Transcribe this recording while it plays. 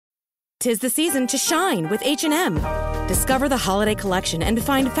'Tis the season to shine with H&M. Discover the holiday collection and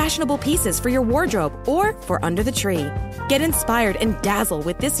find fashionable pieces for your wardrobe or for under the tree. Get inspired and dazzle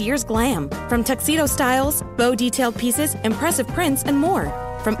with this year's glam. From tuxedo styles, bow detailed pieces, impressive prints, and more.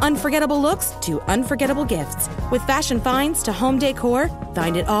 From unforgettable looks to unforgettable gifts. With fashion finds to home decor,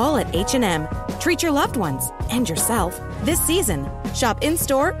 find it all at H&M. Treat your loved ones and yourself this season. Shop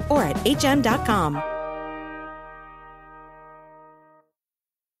in-store or at hm.com.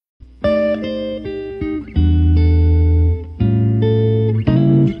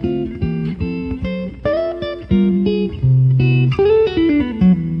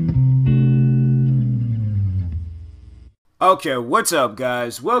 Okay, what's up,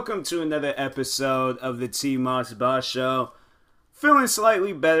 guys? Welcome to another episode of the TMossBoss Show. Feeling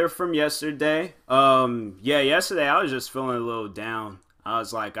slightly better from yesterday. Yesterday I was just feeling a little down. I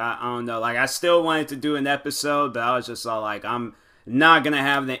was like, I don't know, like I still wanted to do an episode, but I was just all like, I'm not gonna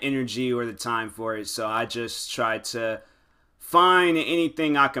have the energy or the time for it, so I just tried to find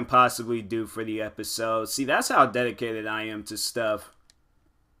anything I can possibly do for the episode. See, that's how dedicated I am to stuff.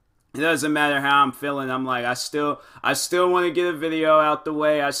 It doesn't matter how I'm feeling. I'm like, I still want to get a video out the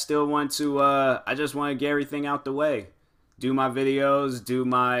way. I still want to, I just want to get everything out the way. Do my videos, do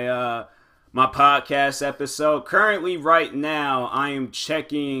my, my podcast episode. Currently, right now, I am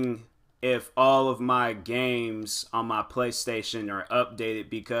checking if all of my games on my PlayStation are updated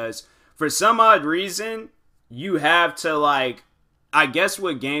because for some odd reason, you have to like, I guess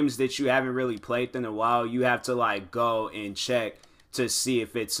with games that you haven't really played in a while, you have to like go and check to see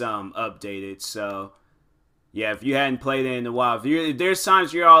if it's updated. So yeah, if you hadn't played it in a while, there's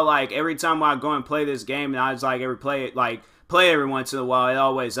times you're all like, every time I go and play this game, and I was like, play every once in a while, it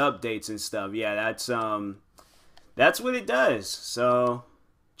always updates and stuff. Yeah, that's what it does. So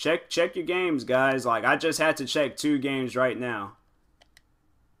check your games, guys. Like I just had to check 2 games right now.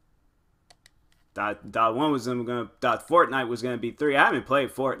 Thought Fortnite was gonna be 3. I haven't played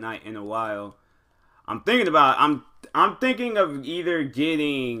Fortnite in a while. I'm thinking of either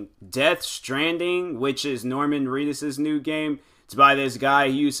getting Death Stranding, which is Norman Reedus' new game. It's by this guy.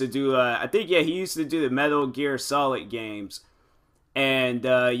 He used to do, he used to do the Metal Gear Solid games. And,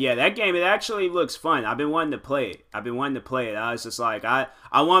 that game, it actually looks fun. I've been wanting to play it. I was just like, I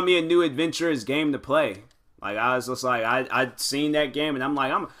want me a new adventurous game to play. Like, I was just like, I'd seen that game, and I'm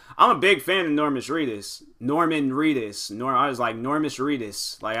like, I'm a big fan of Norman Reedus. I was like, Norman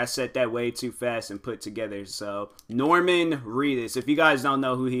Reedus. Like, I said that way too fast and put together. So, Norman Reedus. If you guys don't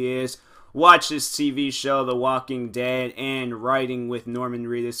know who he is, watch this TV show, The Walking Dead, and Writing with Norman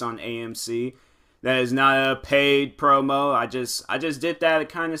Reedus on AMC. That is not a paid promo. I just did that out of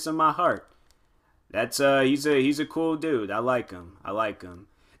kindness of my heart. That's, he's a cool dude. I like him.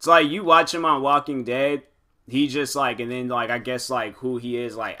 It's like, you watch him on Walking Dead, he just like, and then like, I guess like who he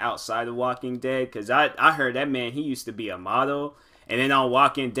is like outside of Walking Dead. Cause I heard that man, he used to be a model. And then on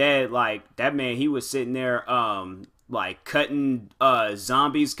Walking Dead, like that man, he was sitting there, like cutting,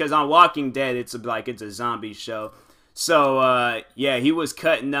 zombies. Cause on Walking Dead, it's a zombie show. So, he was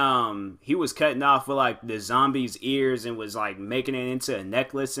cutting off of like the zombies' ears and was like making it into a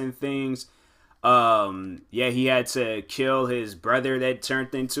necklace and things. He had to kill his brother that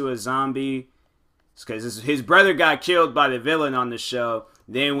turned into a zombie. Because his brother got killed by the villain on the show.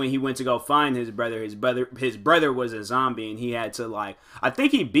 Then when he went to go find his brother was a zombie, and he had to like, I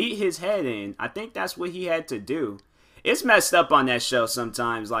think he beat his head in. I think that's what he had to do. It's messed up on that show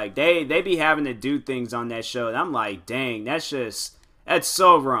sometimes. Like they be having to do things on that show, and I'm like, dang, that's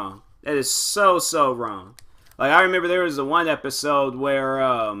so wrong. That is so wrong. Like I remember there was the one episode where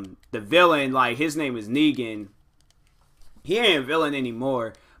the villain, like his name is Negan. He ain't a villain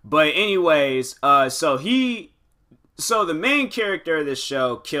anymore. But anyways, so the main character of this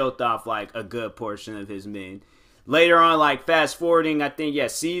show killed off like a good portion of his men. Later on, like fast forwarding, I think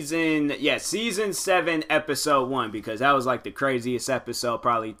season 7, episode 1, because that was like the craziest episode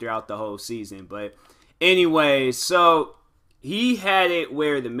probably throughout the whole season. But anyways, so he had it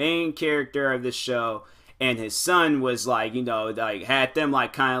where the main character of the show and his son was like, like had them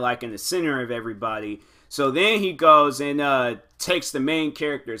like kind of like in the center of everybody. So then he goes and takes the main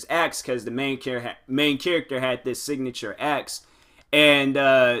character's axe, because the main character had this signature axe, and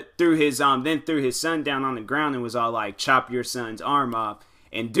threw his son down on the ground and was all like, chop your son's arm off.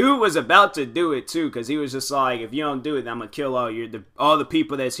 And dude was about to do it too, because he was just like, if you don't do it, I'm gonna kill all the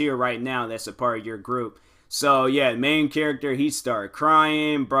people that's here right now that's a part of your group. So yeah, main character, he started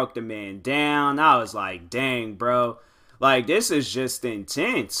crying, broke the man down. I was like, dang, bro. Like, this is just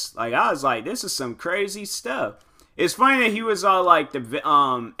intense. Like, I was like, this is some crazy stuff. It's funny that he was all like,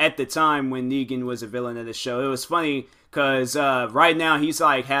 at the time when Negan was a villain of the show, it was funny Because right now he's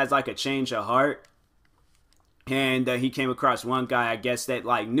like has like a change of heart. And he came across one guy, I guess, that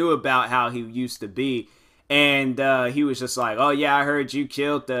like knew about how he used to be. And he was just like, oh yeah, I heard you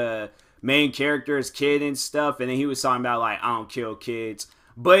killed the main character's kid and stuff. And then he was talking about like, I don't kill kids.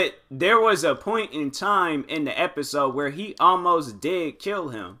 But there was a point in time in the episode where he almost did kill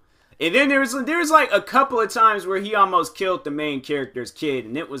him. And then there's like a couple of times where he almost killed the main character's kid.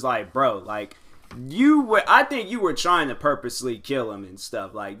 And it was like, bro, like, I think you were trying to purposely kill him and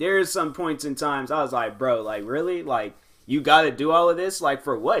stuff. Like, there's some points in times I was like, bro, like, really? Like, you gotta do all of this? Like,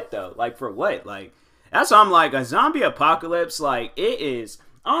 for what, though? Like, for what? Like, that's why I'm like, a zombie apocalypse, like, it is.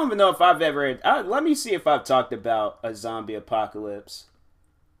 I don't even know if I've ever. Let me see if I've talked about a zombie apocalypse.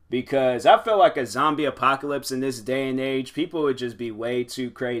 Because I feel like a zombie apocalypse in this day and age, people would just be way too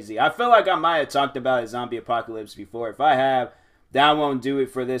crazy. I feel like I might have talked about a zombie apocalypse before. If I have, then I won't do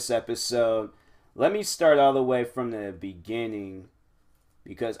it for this episode. Let me start all the way from the beginning.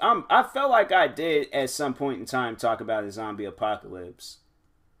 Because I felt like I did at some point in time talk about a zombie apocalypse.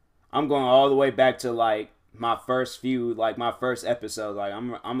 I'm going all the way back to like my first episode. Like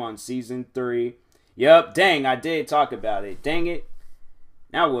I'm on season 3. Yup, dang, I did talk about it. Dang it.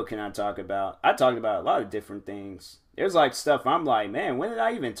 Now what can I talk about? I talked about a lot of different things. There's like stuff I'm like, man, when did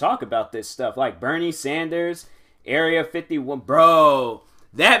I even talk about this stuff? Like Bernie Sanders, Area 51. Bro,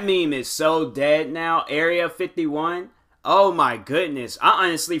 that meme is so dead now. Area 51. Oh my goodness. I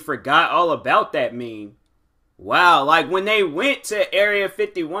honestly forgot all about that meme. Wow, like when they went to Area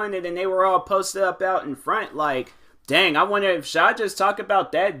 51 and then they were all posted up out in front, like, dang, I wonder if should I just talk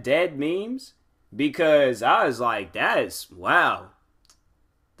about that dead memes? Because I was like, wow.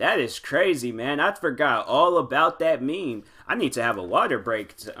 That is crazy, man. I forgot all about that meme. I need to have a water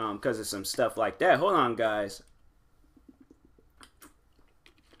break because of some stuff like that. Hold on, guys.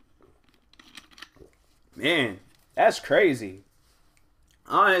 Man, that's crazy.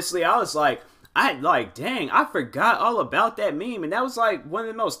 Honestly, I was like, dang, I forgot all about that meme. And that was like one of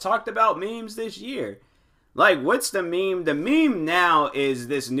the most talked about memes this year. Like, what's the meme? The meme now is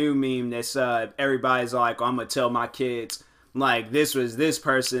this new meme that's everybody's like, oh, I'm going to tell my kids. Like, this was this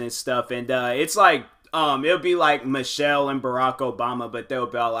person and stuff. And it's like, it'll be like Michelle and Barack Obama, but they'll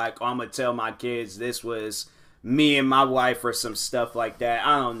be like, oh, I'm going to tell my kids this was me and my wife or some stuff like that.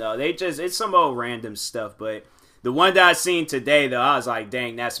 I don't know. It's some old random stuff. But the one that I seen today, though, I was like,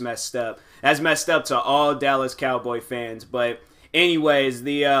 dang, that's messed up. That's messed up to all Dallas Cowboy fans. But anyways,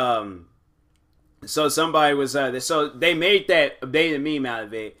 so somebody was, so they made a meme out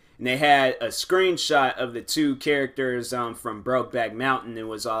of it. And they had a screenshot of the two characters from Brokeback Mountain and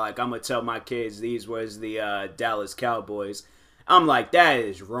was all like, I'm going to tell my kids these was the Dallas Cowboys. I'm like, that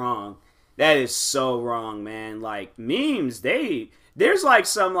is wrong. That is so wrong, man. Like, memes, there's like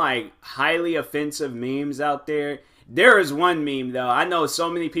some like highly offensive memes out there. There is one meme, though. I know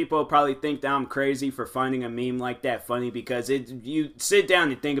so many people probably think that I'm crazy for finding a meme like that funny because you sit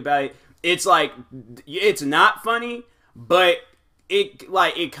down and think about it. It's like, it's not funny, but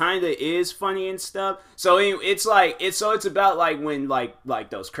it kind of is funny and stuff. So it's about like when like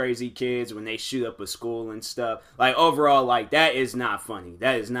those crazy kids when they shoot up a school and stuff. Like overall, like that is not funny.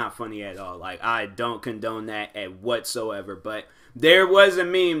 That is not funny at all. Like I don't condone that at whatsoever. But there was a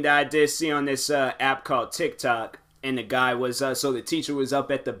meme that I did see on this app called TikTok. And the guy was, so the teacher was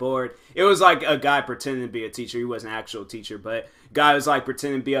up at the board. It was like a guy pretending to be a teacher. He wasn't an actual teacher, but guy was like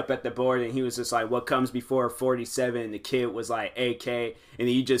pretending to be up at the board. And he was just like, what comes before 47? And the kid was like, AK. And then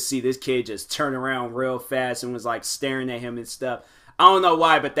you just see this kid just turn around real fast and was like staring at him and stuff. I don't know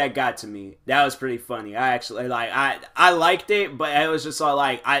why, but that got to me. That was pretty funny. I actually, like, I liked it, but it was just all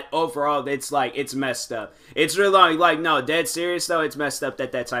like, overall, it's like, it's messed up. It's really like, no, dead serious though. It's messed up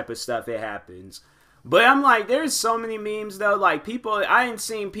that type of stuff, it happens. But I'm like, there's so many memes, though. Like, I ain't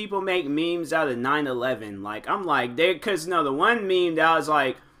seen people make memes out of 9/11. Like, I'm like, because, no, the one meme that I was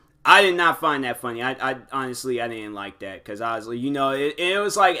like, I did not find that funny. I honestly, I didn't like that. Because I was like, it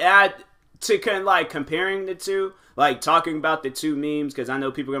was like, to kind of like comparing the two, like talking about the two memes. Because I know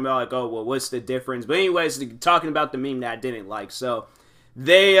people are going to be like, oh, well, what's the difference? But anyways, talking about the meme that I didn't like. So,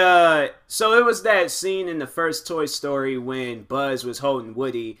 so it was that scene in the first Toy Story when Buzz was holding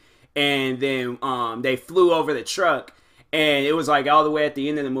Woody. And then they flew over the truck, and it was like all the way at the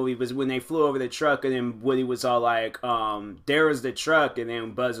end of the movie was when they flew over the truck, and then Woody was all like, there was the truck, and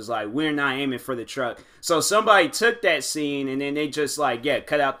then Buzz was like, we're not aiming for the truck. So somebody took that scene, and then they just like,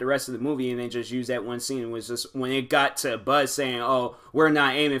 cut out the rest of the movie, and they just used that one scene. It was just when it got to Buzz saying, oh, we're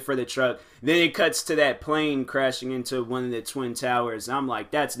not aiming for the truck, then it cuts to that plane crashing into one of the Twin Towers. And I'm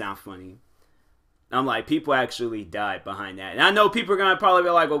like, that's not funny. I'm like, people actually died behind that. And I know people are going to probably be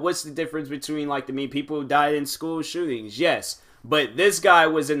like, well, what's the difference between, like, the people who died in school shootings? Yes. But this guy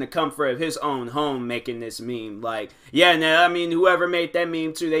was in the comfort of his own home making this meme. Like, yeah, now, I mean, whoever made that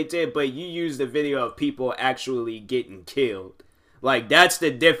meme too, they did. But you used the video of people actually getting killed. Like, that's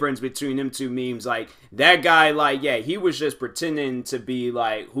the difference between them two memes. Like, that guy, like, yeah, he was just pretending to be,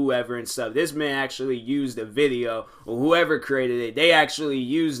 like, whoever and stuff. This man actually used the video, or whoever created it, they actually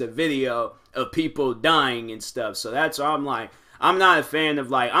used the video of people dying and stuff. So that's why I'm like, I'm not a fan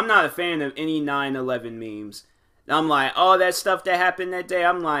of any 9/11 memes. I'm like, oh, that stuff that happened that day,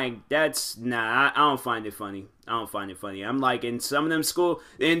 I'm like, that's, nah, I don't find it funny. I'm like, in some of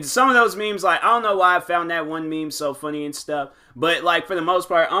those memes, like, I don't know why I found that one meme so funny and stuff, but, like, for the most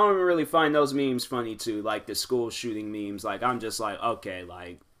part, I don't really find those memes funny, too, like, the school shooting memes. Like, I'm just like, okay,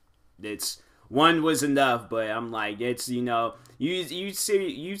 like, it's, one was enough, but I'm like, it's, you know, you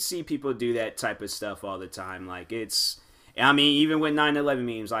see people do that type of stuff all the time. Like, it's, I mean, even with 9/11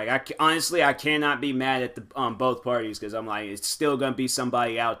 memes, like, honestly, I cannot be mad at both parties, because I'm like, it's still gonna be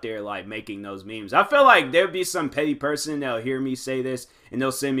somebody out there, like, making those memes. I feel like there'll be some petty person that'll hear me say this, and they'll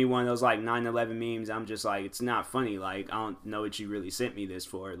send me one of those, like, 9/11 memes. I'm just like, it's not funny. Like, I don't know what you really sent me this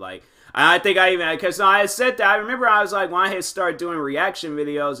for. Like, I think because I said that, I remember I was like, when I had started doing reaction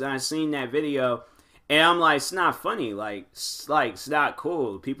videos, and I seen that video, and I'm like, it's not funny. Like, it's not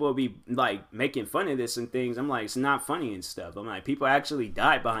cool. People will be, like, making fun of this and things. I'm like, it's not funny and stuff. I'm like, people actually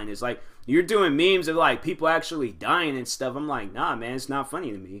died behind this. Like, you're doing memes of, like, people actually dying and stuff. I'm like, nah, man, it's not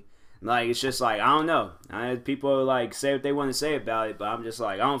funny to me. Like, it's just like, I don't know. People, like, say what they want to say about it, but I'm just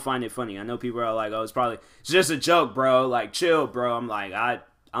like, I don't find it funny. I know people are like, oh, it's just a joke, bro. Like, chill, bro. I'm like, I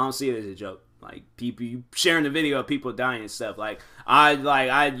don't see it as a joke. Like, people, you sharing the video of people dying and stuff. Like,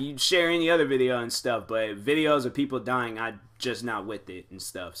 you share any other video and stuff, but videos of people dying, I just not with it and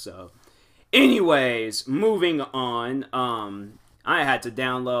stuff. So, anyways, moving on. I had to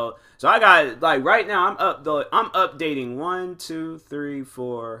download. So I got, like, right now I'm updating 1, 2, 3,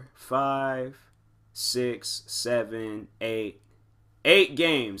 4, 5, 6, 7, 8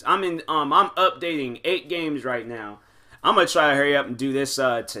 games. I'm updating 8 games right now. I'm gonna try to hurry up and do this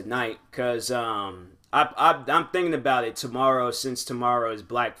tonight, cause I'm thinking about it tomorrow, since tomorrow is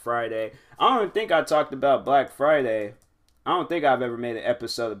Black Friday. I don't even think I talked about Black Friday. I don't think I've ever made an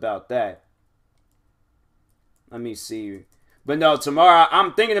episode about that. Let me see. But no, tomorrow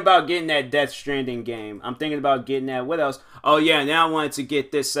I'm thinking about getting that Death Stranding game. I'm thinking about getting that. What else? Oh yeah, now I wanted to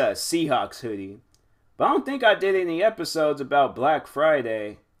get this Seahawks hoodie. But I don't think I did any episodes about Black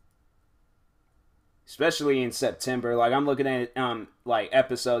Friday. Especially in September. Like, I'm looking at like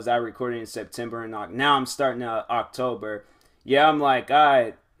episodes I recorded in September, and now I'm starting October. Yeah, I'm like,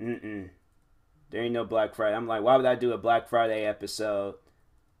 there ain't no Black Friday. I'm like, why would I do a Black Friday episode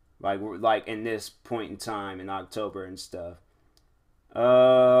like in this point in time in October and stuff?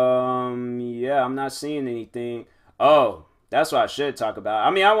 Yeah, I'm not seeing anything. Oh, that's what I should talk about.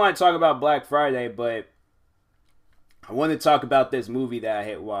 I mean, I want to talk about Black Friday, but I want to talk about this movie that I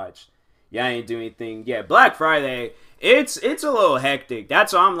had watched. Yeah, I ain't doing anything. Yeah, Black Friday, it's a little hectic.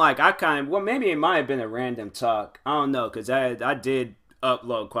 That's why I'm like, maybe it might have been a random talk. I don't know, because I did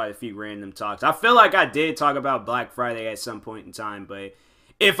upload quite a few random talks. I feel like I did talk about Black Friday at some point in time, but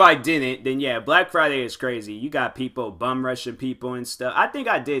if I didn't, then yeah, Black Friday is crazy. You got people bum rushing people and stuff. I think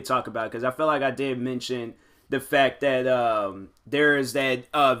I did talk about it, because I feel like I did mention the fact that there's that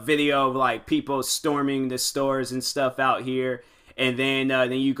video of, like, people storming the stores and stuff out here. And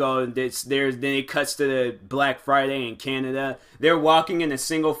then you go, then it cuts to the Black Friday in Canada. They're walking in a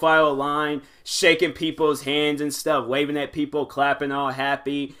single file line, shaking people's hands and stuff, waving at people, clapping all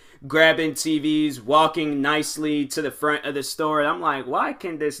happy, grabbing TVs, walking nicely to the front of the store. I'm like, why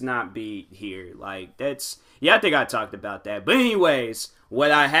can this not be here? Like, I think I talked about that. But anyways,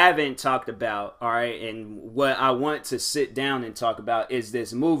 what I haven't talked about, all right, and what I want to sit down and talk about is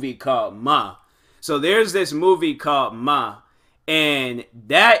this movie called Ma. So there's this movie called Ma. And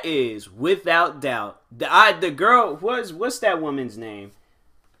that is, without doubt, the girl, what's that woman's name?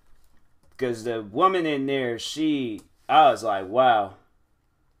 Because the woman in there, I was like, wow.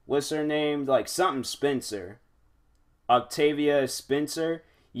 What's her name? Like, something Spencer. Octavia Spencer?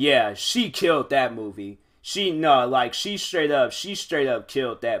 Yeah, she killed that movie. She straight up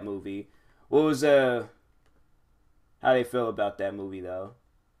killed that movie. What was, how they feel about that movie, though?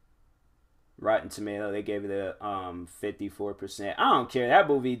 Rotten Tomato, they gave it a 54%. I don't care. That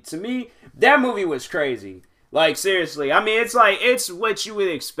movie, to me, that movie was crazy. Like, seriously. I mean, it's what you would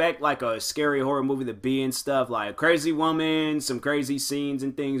expect, like, a scary horror movie to be and stuff. Like, a crazy woman, some crazy scenes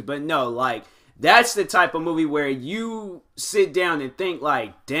and things. But no, that's the type of movie where you sit down and think,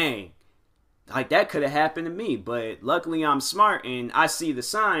 like, dang, like that could have happened to me, but luckily I'm smart and I see the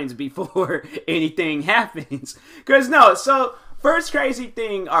signs before anything happens. Cause no, so first crazy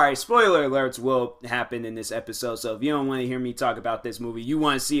thing, alright, spoiler alerts will happen in this episode, so if you don't want to hear me talk about this movie, you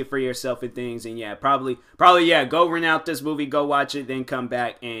want to see it for yourself and things, and yeah, probably yeah, go rent out this movie, go watch it, then come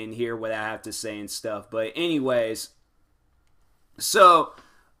back and hear what I have to say and stuff. But anyways, so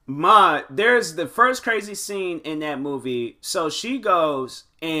there's the first crazy scene in that movie. So she goes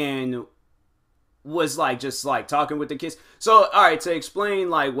and was like just like talking with the kids. So alright, to explain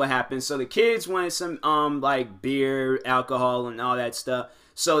like what happened. So the kids wanted some like beer, alcohol, and all that stuff.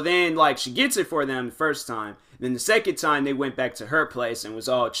 So then like she gets it for them the first time. Then the second time they went back to her place and was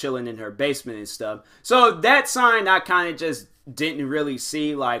all chilling in her basement and stuff. So that sign I kind of just didn't really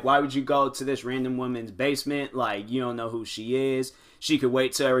see. Like, why would you go to this random woman's basement? Like, you don't know who she is. She could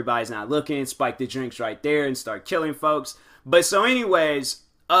wait till everybody's not looking, spike the drinks right there, and start killing folks. But so anyways,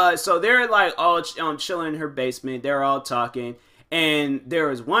 so they're like all chilling in her basement. They're all talking, and there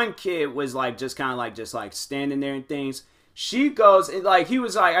was one kid was like just kind of like just like standing there and things. She goes and like he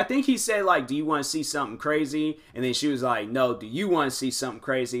was like, I think he said like, do you want to see something crazy? And then she was like, no, do you want to see something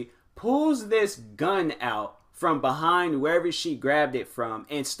crazy? Pulls this gun out from behind wherever she grabbed it from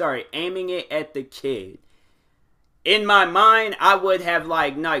and started aiming it at the kid. In my mind, I would have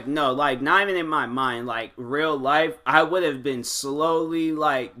like not even in my mind, like real life, I would have been slowly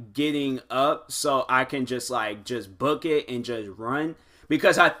like getting up so I can just book it and just run.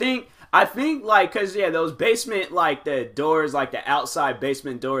 Because I think like, cause yeah, those basement, like the doors, like the outside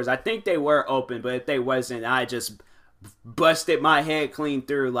basement doors, I think they were open, but if they wasn't, I just busted my head clean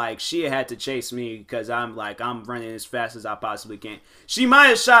through. Like, she had to chase me because I'm running as fast as I possibly can. She might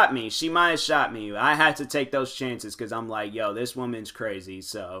have shot me. I had to take those chances because I'm like, yo, this woman's crazy.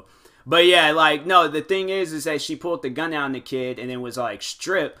 So, but yeah, like, no, the thing is that she pulled the gun out on the kid and then was like,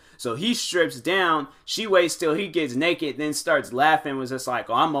 strip. So he strips down. She waits till he gets naked, then starts laughing, was just like,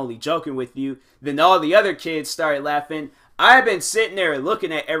 oh, I'm only joking with you. Then all the other kids started laughing. I've been sitting there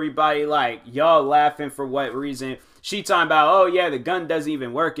looking at everybody like, y'all laughing for what reason? She talking about, oh yeah, the gun doesn't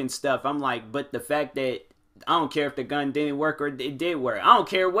even work and stuff. I'm like, but the fact that I don't care if the gun didn't work or it did work. I don't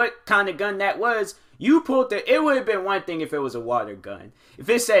care what kind of gun that was. You pulled it would have been one thing if it was a water gun. If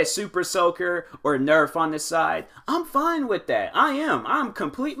it said Super Soaker or Nerf on the side, I'm fine with that. I'm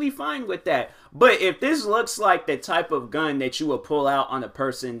completely fine with that. But if this looks like the type of gun that you will pull out on a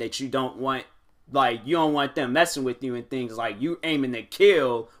person that you don't want, like, you don't want them messing with you and things, like you aiming to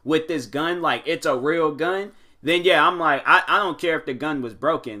kill with this gun, like it's a real gun, then yeah, I'm like, I don't care if the gun was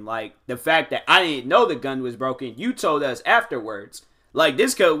broken. Like, the fact that I didn't know the gun was broken, you told us afterwards. Like,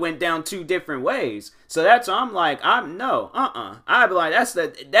 this could went down two different ways. So that's why I'm like, I'd be like,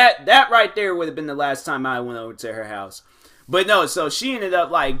 that right there would have been the last time I went over to her house. But no, so she ended up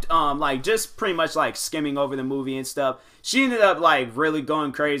like just pretty much like skimming over the movie and stuff. She ended up like really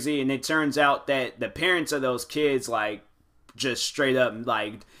going crazy, and it turns out that the parents of those kids like just straight up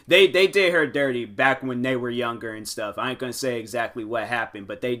like they did her dirty back when they were younger and stuff. I ain't gonna say exactly what happened,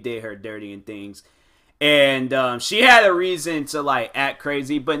 but they did her dirty and things. And she had a reason to like act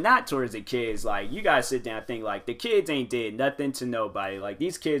crazy, but not towards the kids. Like, you gotta sit down and think, like, the kids ain't did nothing to nobody. Like,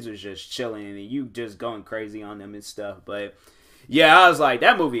 these kids was just chilling and you just going crazy on them and stuff. But yeah, I was like,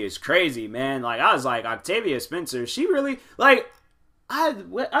 that movie is crazy, man. Like, I was like, Octavia Spencer, she really, like, I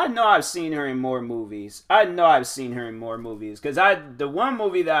know I've seen her in more movies. Because the one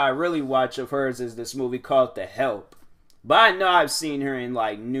movie that I really watch of hers is this movie called The Help. But I know I've seen her in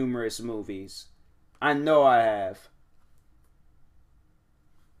like numerous movies. I know I have.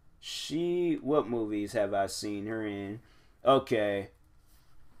 What movies have I seen her in? Okay.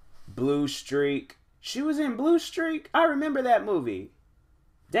 Blue Streak. She was in Blue Streak? I remember that movie.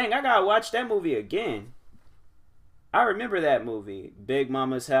 Dang, I gotta watch that movie again. I remember that movie. Big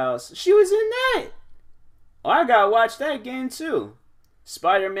Mama's House. She was in that. Oh, I gotta watch that again too.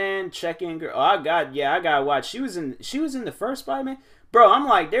 Spider-Man, Check-In Girl. Oh, I gotta watch. She was in the first Spider-Man. Bro, I'm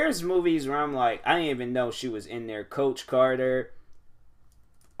like, there's movies where I'm like, I didn't even know she was in there. Coach Carter.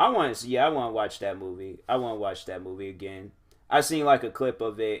 I want to watch that movie. I want to watch that movie again. I seen like a clip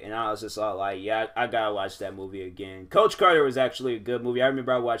of it, and I was just all like, yeah, I gotta watch that movie again. Coach Carter was actually a good movie. I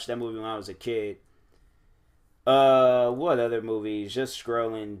remember I watched that movie when I was a kid. What other movies? Just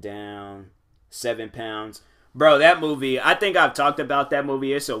scrolling down. 7 Pounds. Bro, that movie, I think I've talked about that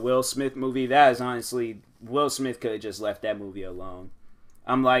movie. It's a Will Smith movie. That is honestly, Will Smith could have just left that movie alone.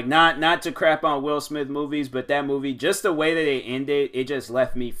 I'm like, not to crap on Will Smith movies, but that movie, just the way that it ended, it just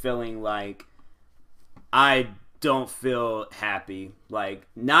left me feeling like I don't feel happy. Like,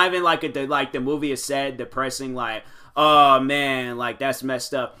 not even like the movie is sad, depressing, like, oh man, like that's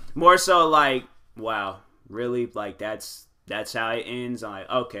messed up. More so like, wow, really? Like that's how it ends. I'm like,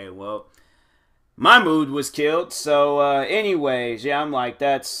 okay, well, my mood was killed. So anyways, yeah, I'm like,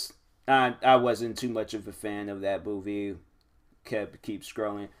 I wasn't too much of a fan of that movie. Keep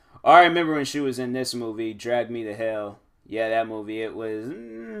scrolling. I remember when she was in this movie, Drag Me to Hell. Yeah, that movie. It was.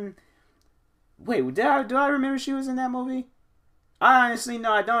 Wait, do I remember she was in that movie? I honestly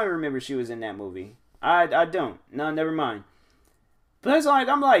no, I don't remember she was in that movie. I don't. No, never mind. But it's like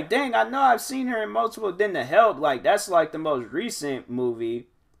I'm like, dang, I know I've seen her in multiple. Then The Help, like that's like the most recent movie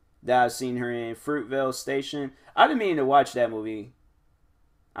that I've seen her in. Fruitvale Station. I've been meaning to watch that movie.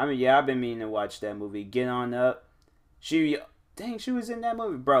 I mean, yeah, I've been meaning to watch that movie. Get On Up. She was in that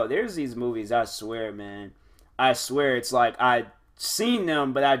movie, bro. There's these movies. I swear, man. I swear, it's like I seen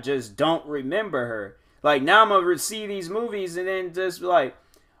them, but I just don't remember her. Like now, I'm gonna see these movies and then just like,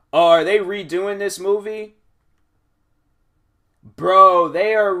 oh, are they redoing this movie? Bro,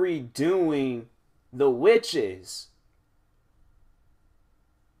 they are redoing The Witches.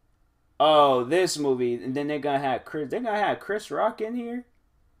 Oh, this movie, and then they're gonna have Chris Rock in here.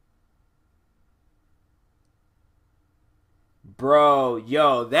 Bro,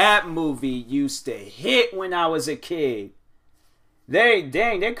 yo, that movie used to hit when I was a kid.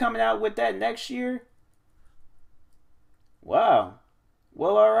 They're coming out with that next year? Wow.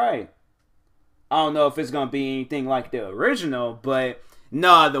 Well, alright. I don't know if it's gonna be anything like the original, but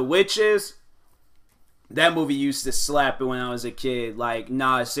nah, The Witches, that movie used to slap it when I was a kid. Like,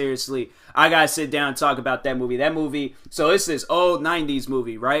 nah, seriously. I gotta sit down and talk about that movie. That movie, so it's this old 90s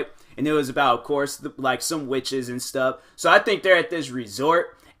movie, right? And it was about, of course, like some witches and stuff. So I think they're at this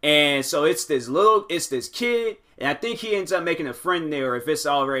resort. And so it's this kid. And I think he ends up making a friend there. Or if it's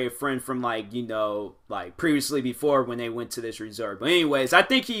already a friend from like, you know, like previously before when they went to this resort. But anyways, I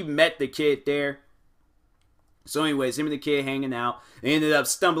think he met the kid there. So anyways, him and the kid hanging out. They ended up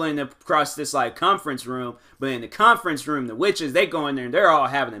stumbling across this like conference room. But in the conference room, the witches, they go in there and they're all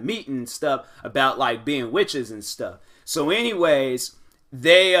having a meeting and stuff about like being witches and stuff. So anyways,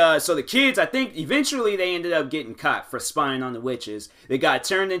 so the kids, I think eventually they ended up getting caught for spying on the witches. They got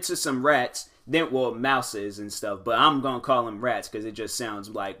turned into some rats, mouses and stuff, but I'm gonna call them rats because it just sounds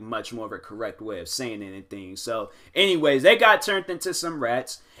like much more of a correct way of saying anything. So anyways, they got turned into some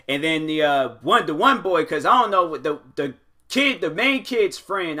rats, and then the one boy, because I don't know what the main kid's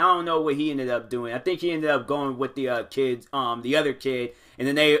friend, I don't know what he ended up doing. I think he ended up going with the the other kid, and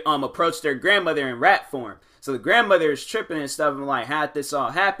then they approached their grandmother in rat form. So the grandmother is tripping and stuff and like, how'd this all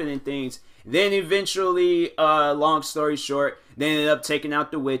happen and things. Then eventually, long story short, they ended up taking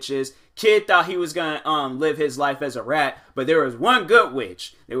out the witches. Kid thought he was going to live his life as a rat, but there was one good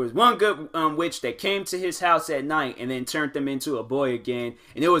witch. There was one good witch that came to his house at night and then turned him into a boy again.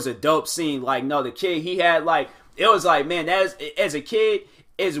 And it was a dope scene. Like, no, the kid, he had like, it was like, man, as a kid,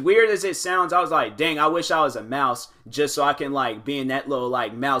 as weird as it sounds, I was like, dang, I wish I was a mouse just so I can like be in that little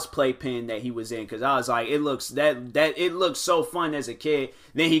like mouse playpen that he was in. Cause I was like, it looks so fun as a kid.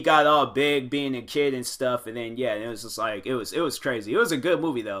 Then he got all big being a kid and stuff. And then, yeah, it was just like, it was crazy. It was a good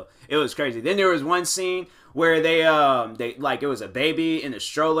movie though. It was crazy. Then there was one scene where they like, it was a baby in a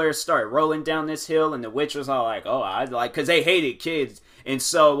stroller started rolling down this hill and the witch was all like, oh, I like, cause they hated kids. And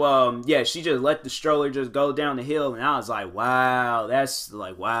so, yeah, she just let the stroller just go down the hill. And I was like, wow, that's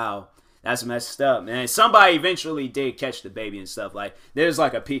messed up, man. Somebody eventually did catch the baby and stuff. Like, there's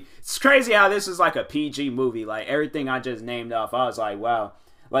like it's crazy how this is like a PG movie. Like, everything I just named off, I was like, wow.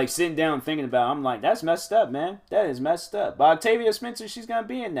 Like, sitting down thinking about it, I'm like, that's messed up, man. That is messed up. But Octavia Spencer, she's going to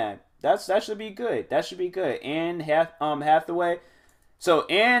be in that. That should be good. That should be good. Anne Hathaway. So,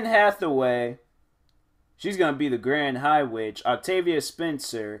 Anne Hathaway, she's going to be the Grand High Witch. Octavia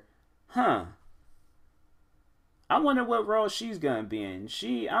Spencer, I wonder what role she's going to be in.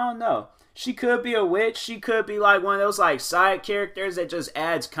 I don't know. She could be a witch. She could be like one of those like side characters that just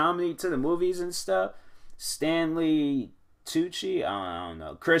adds comedy to the movies and stuff. Stanley Tucci, I don't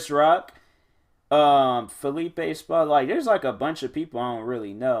know. Chris Rock, Felipe Spa. Like, there's like a bunch of people I don't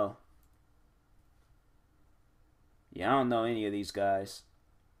really know. Yeah, I don't know any of these guys.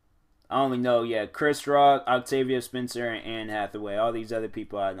 I only know, Chris Rock, Octavia Spencer, and Anne Hathaway. All these other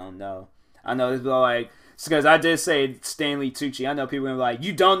people I don't know. I know this like, because I did say Stanley Tucci. I know people are like,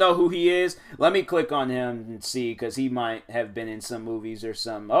 you don't know who he is? Let me click on him and see, because he might have been in some movies or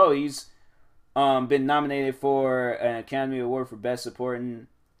something. Oh, he's been nominated for an Academy Award for Best Supporting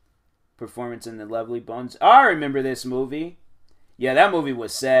Performance in The Lovely Bones. Oh, I remember this movie. Yeah, that movie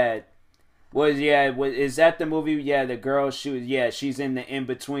was sad. Is that the movie? Yeah, the girl, she's in the in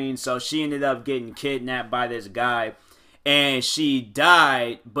between, so she ended up getting kidnapped by this guy, and she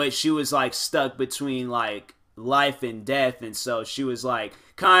died, but she was like stuck between like life and death, and so she was like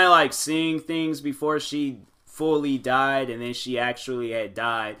kind of like seeing things before she fully died, and then she actually had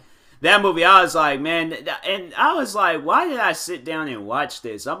died. That movie, I was like, man, and I was like, why did I sit down and watch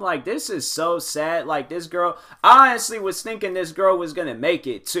this? I'm like, this is so sad. Like, this girl, I honestly was thinking this girl was gonna make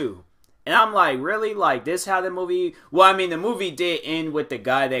it too. And I'm like, really? Like, this how the movie... Well, I mean, the movie did end with the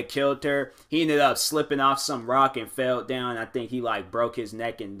guy that killed her. He ended up slipping off some rock and fell down. I think he, like, broke his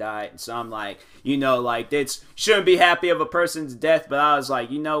neck and died. So I'm like, you know, like, this shouldn't be happy of a person's death. But I was like,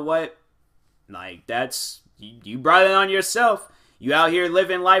 you know what? Like, that's... You brought it on yourself. You out here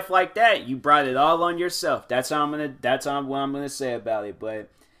living life like that. You brought it all on yourself. That's what I'm gonna say about it. But,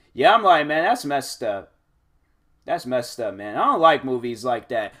 yeah, I'm like, man, that's messed up. That's messed up, man. I don't like movies like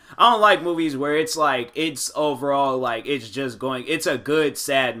that. I don't like movies where it's like, it's overall, like, it's just going, it's a good,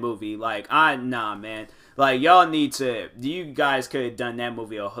 sad movie. Like, nah, man. Like, y'all need to, you guys could have done that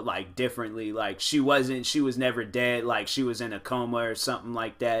movie, like, differently. Like, she was never dead. Like, she was in a coma or something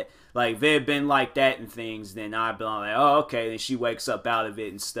like that. Like, if it had been like that and things, then I'd be like, oh, okay. Then she wakes up out of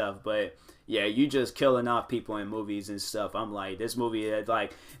it and stuff. But, yeah, you just killing off people in movies and stuff. I'm like, this movie,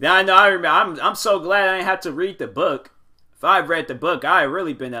 like, now I know, I remember, I'm so glad I didn't have to read the book. If I'd read the book, I had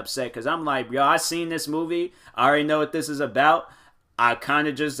really been upset, because I'm like, yo, I seen this movie. I already know what this is about. I kind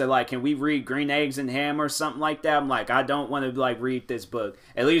of just, like, can we read Green Eggs and Ham or something like that? I'm like, I don't want to, like, read this book.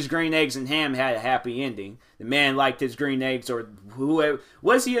 At least Green Eggs and Ham had a happy ending. The man liked his green eggs, or who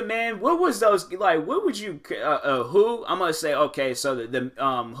was he a man? What was those, like, what would you, who? I'm going to say, okay, so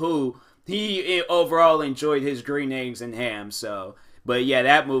who, he overall enjoyed his green eggs and ham, so... But yeah,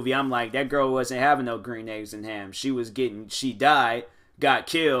 that movie, I'm like, that girl wasn't having no green eggs and ham. She died, got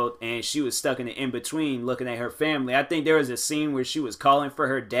killed, and she was stuck in the in-between looking at her family. I think there was a scene where she was calling for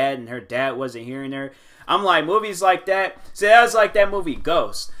her dad, and her dad wasn't hearing her. I'm like, movies like that. See, that was like that movie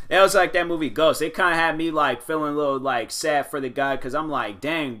Ghost. It kind of had me, like, feeling a little, like, sad for the guy, because I'm like,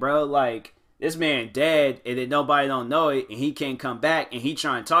 dang, bro, like, this man dead, and then nobody don't know it, and he can't come back, and he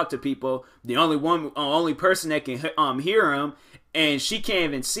trying to talk to people. The only person that can hear him, and she can't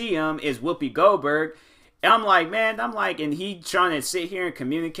even see him, is Whoopi Goldberg. And I'm like, man, and he trying to sit here and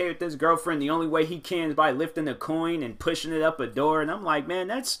communicate with his girlfriend. The only way he can is by lifting a coin and pushing it up a door. And I'm like,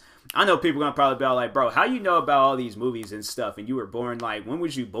 man, I know people are gonna probably be like, bro, how you know about all these movies and stuff? And you were born, like, when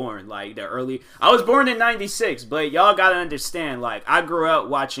was you born? Like, I was born in 96, but y'all gotta understand, like, I grew up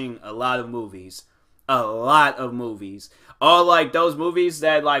watching a lot of movies. All, like, those movies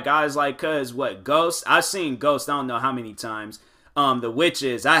that, like, I was like, Ghost? I've seen Ghost, I don't know how many times. The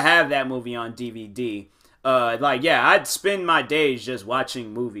Witches, I have that movie on DVD. Like, yeah, I'd spend my days just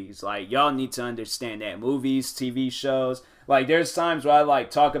watching movies. Like, y'all need to understand that. Movies, TV shows. Like, there's times where I,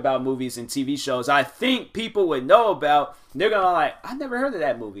 like, talk about movies and TV shows I think people would know about. They're gonna like, I never heard of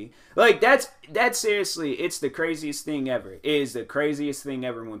that movie. Like, that's seriously, it's the craziest thing ever. It is the craziest thing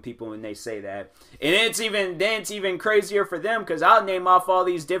ever when they say that. And it's even crazier for them, because I'll name off all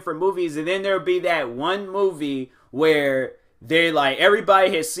these different movies, and then there'll be that one movie where they're like,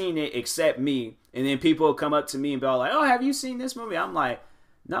 everybody has seen it except me. And then people will come up to me and be all like, oh, have you seen this movie? I'm like,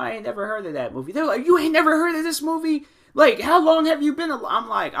 no, I ain't never heard of that movie. They're like, you ain't never heard of this movie? Like, how long have you been alive? I'm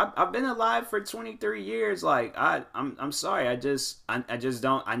like, I've been alive for 23 years. Like, I'm sorry. I just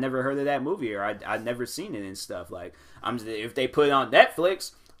don't, I never heard of that movie, or I've never seen it and stuff. Like, if they put it on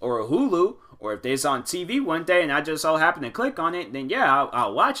Netflix or Hulu, or if it's on TV one day and I just so happen to click on it, then yeah,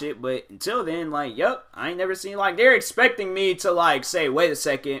 I'll watch it. But until then, like, yep, I ain't never seen, like, they're expecting me to, like, say, wait a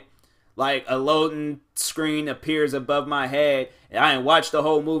second, like, a loading screen appears above my head, and I ain't watched the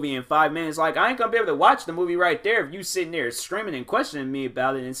whole movie in 5 minutes. Like, I ain't gonna be able to watch the movie right there if you sitting there screaming and questioning me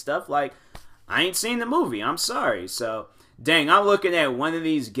about it and stuff. Like, I ain't seen the movie. I'm sorry. So, dang, I'm looking at one of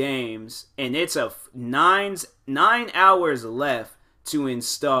these games, and it's a 9 hours left to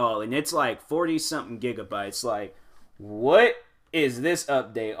install, and it's like 40-something gigabytes. Like, what is this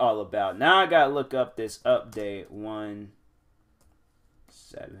update all about? Now I gotta look up this update 1.7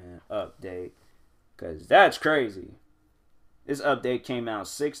 update, because that's crazy. This update came out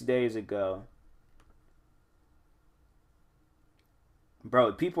 6 days ago.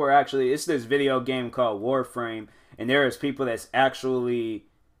 Bro, people are actually, it's this video game called Warframe, and there is people that's actually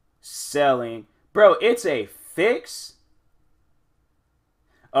selling. Bro, it's a fix.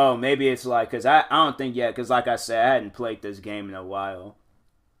 Oh, maybe it's like, because I don't think yet, because like I said, I hadn't played this game in a while.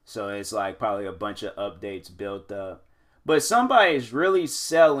 So it's like probably a bunch of updates built up. But somebody's really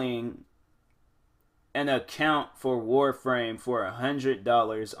selling an account for Warframe for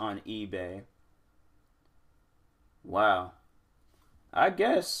 $100 on eBay. Wow. I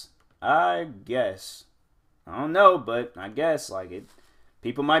guess. I don't know, but I guess like it.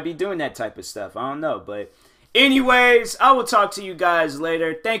 People might be doing that type of stuff. I don't know, but anyways, I will talk to you guys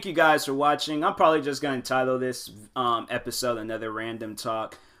later. Thank you guys for watching. I'm probably just going to title this episode Another Random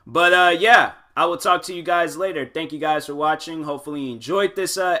Talk. But yeah, I will talk to you guys later. Thank you guys for watching. Hopefully you enjoyed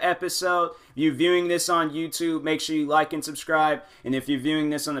this episode. If you're viewing this on YouTube, make sure you like and subscribe. And if you're viewing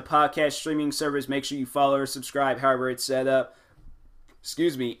this on the podcast streaming service, make sure you follow or subscribe, however it's set up.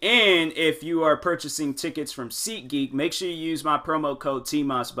 Excuse me. And if you are purchasing tickets from SeatGeek, make sure you use my promo code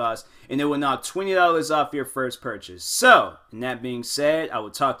TMossBoss, and it will knock $20 off your first purchase. So, and that being said, I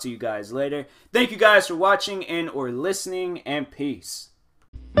will talk to you guys later. Thank you guys for watching and or listening, and peace.